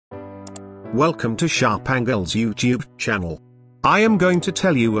Welcome to Sharp Angle's YouTube channel. I am going to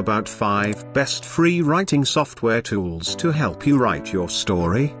tell you about 5 best free writing software tools to help you write your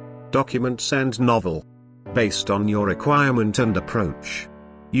story, documents and novel, based on your requirement and approach.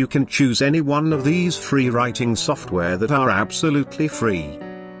 You can choose any one of these free writing software that are absolutely free.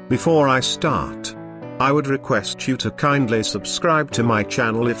 Before I start, I would request you to kindly subscribe to my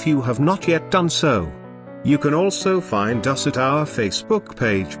channel if you have not yet done so. You can also find us at our Facebook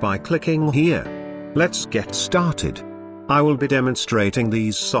page by clicking here. Let's get started. I will be demonstrating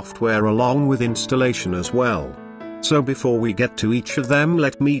these software along with installation as well. So before we get to each of them,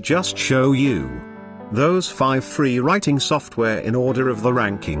 let me just show you those 5 free writing software in order of the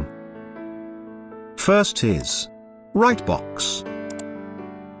ranking. First is Rightbox.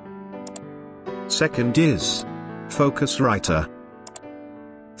 Second is Focuswriter.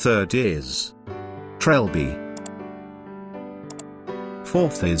 Third is Trialbe.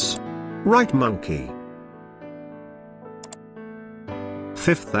 Fourth is Rightmonkey.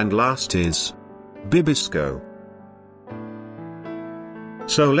 Fifth and last is Pisco.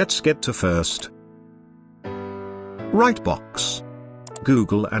 So let's get to first. Rightbox.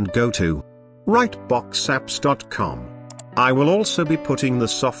 Google and go to rightboxapps.com. I will also be putting the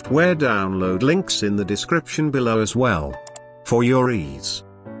software download links in the description below as well. For your ease,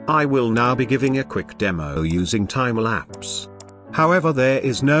 I will now be giving a quick demo using time-lapse. However, there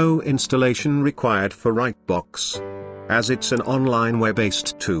is no installation required for Rightbox, as it's an online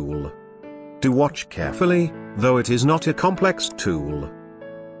web-based tool. Do watch carefully, though it is not a complex tool.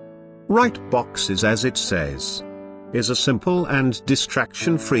 Rightbox is, as it says, is a simple and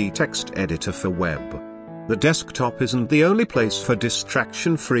distraction-free text editor for web. The desktop isn't the only place for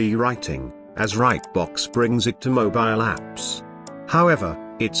distraction-free writing, as Rightbox brings it to mobile apps. However,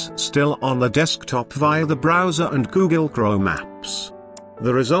 it's still on the desktop via the browser and Google Chrome apps.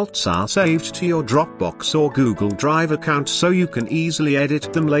 The results are saved to your Dropbox or Google Drive account so you can easily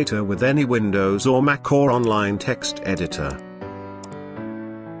edit them later with any Windows or Mac or online text editor.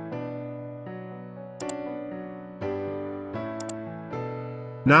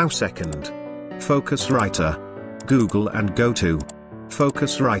 Now second, Focuswriter. Google and go to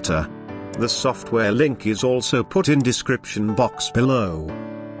Focuswriter. The software link is also put in description box below.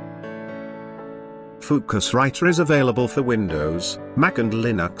 Focuswriter is available for Windows, Mac and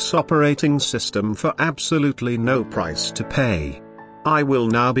Linux operating system for absolutely no price to pay. I will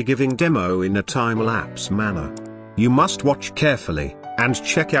now be giving demo in a time-lapse manner. You must watch carefully, and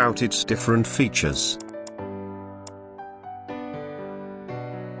check out its different features.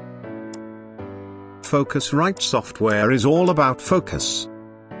 Focuswrite software is all about focus,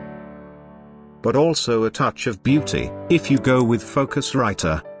 but also a touch of beauty. If you go with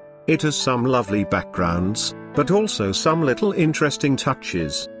Focuswriter, it has some lovely backgrounds, but also some little interesting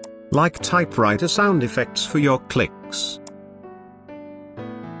touches, like typewriter sound effects for your clicks.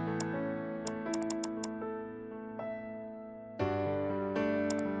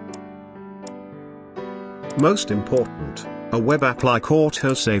 Most important, a web app like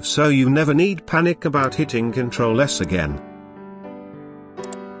autosave so you never need panic about hitting Ctrl S again.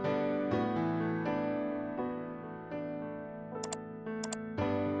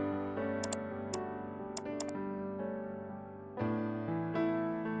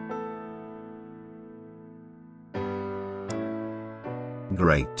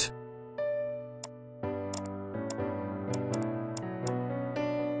 Great.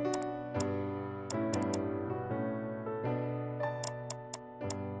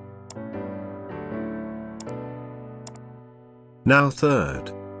 Now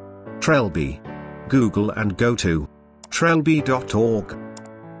third, Trialbe. Google and go to trialbe.org.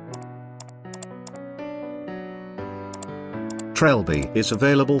 Trialbe is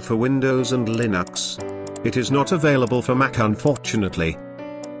available for Windows and Linux. It is not available for Mac, unfortunately.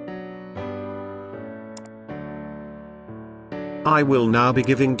 I will now be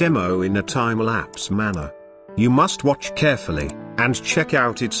giving demo in a time-lapse manner. You must watch carefully, and check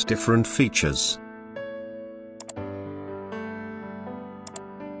out its different features.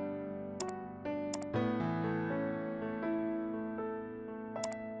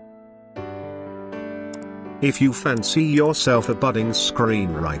 If you fancy yourself a budding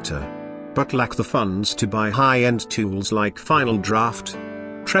screenwriter, but lack the funds to buy high-end tools like Final Draft,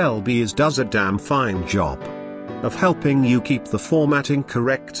 Trialbe does a damn fine job of helping you keep the formatting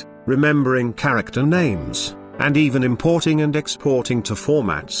correct, remembering character names, and even importing and exporting to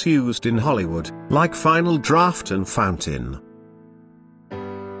formats used in Hollywood, like Final Draft and Fountain.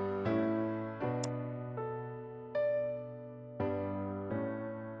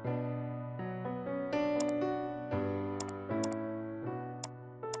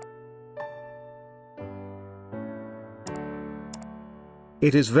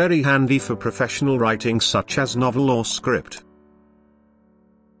 It is very handy for professional writing such as novel or script.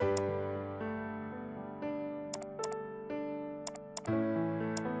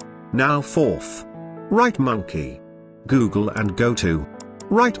 Now fourth. Rightmonkey. Google and go to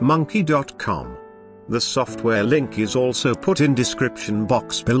rightmonkey.com. The software link is also put in description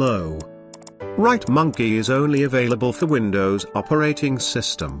box below. Rightmonkey is only available for Windows operating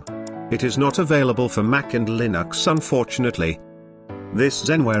system. It is not available for Mac and Linux, unfortunately. This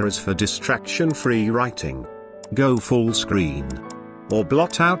Zenware is for distraction-free writing. Go full screen. Or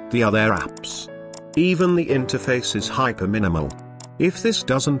blot out the other apps. Even the interface is hyper minimal. If this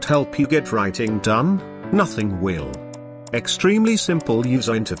doesn't help you get writing done, nothing will. Extremely simple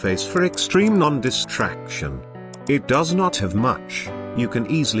user interface for extreme non-distraction. It does not have much. You can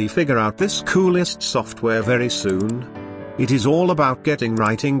easily figure out this coolest software very soon. It is all about getting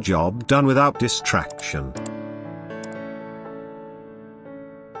writing job done without distraction.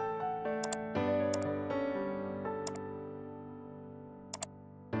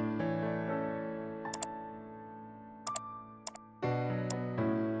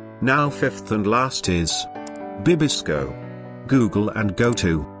 Now fifth and last is Pisco. Google and go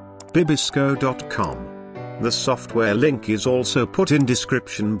to pisco.com. The software link is also put in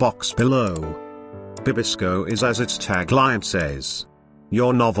description box below. Pisco is, as its tagline says,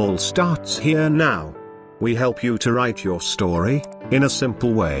 your novel starts here now. We help you to write your story in a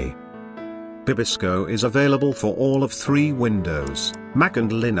simple way. Pisco is available for all of 3 Windows, Mac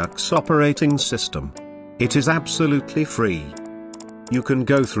and Linux operating system. It is absolutely free. You can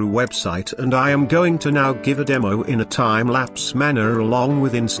go through website, and I am going to now give a demo in a time-lapse manner along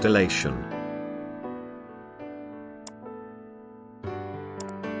with installation.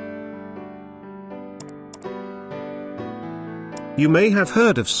 You may have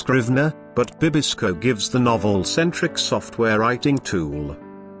heard of Scrivener, but Pisco gives the novel-centric software writing tool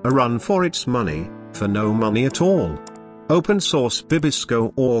a run for its money, for no money at all. Open source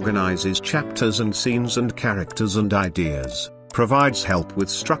Pisco organizes chapters and scenes and characters and ideas, provides help with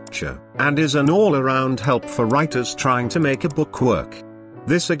structure, and is an all-around help for writers trying to make a book work.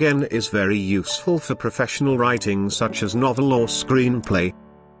 This again is very useful for professional writing such as novel or screenplay.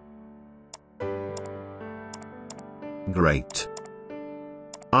 Great.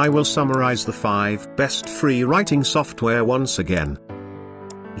 I will summarize the 5 best free writing software once again.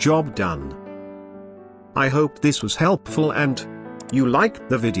 Job done. I hope this was helpful and you liked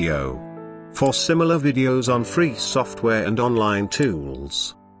the video. For similar videos on free software and online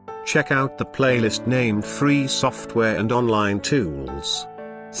tools, check out the playlist named Free Software and Online Tools.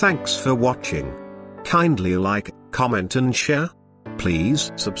 Thanks for watching. Kindly like, comment and share.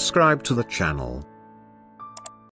 Please subscribe to the channel.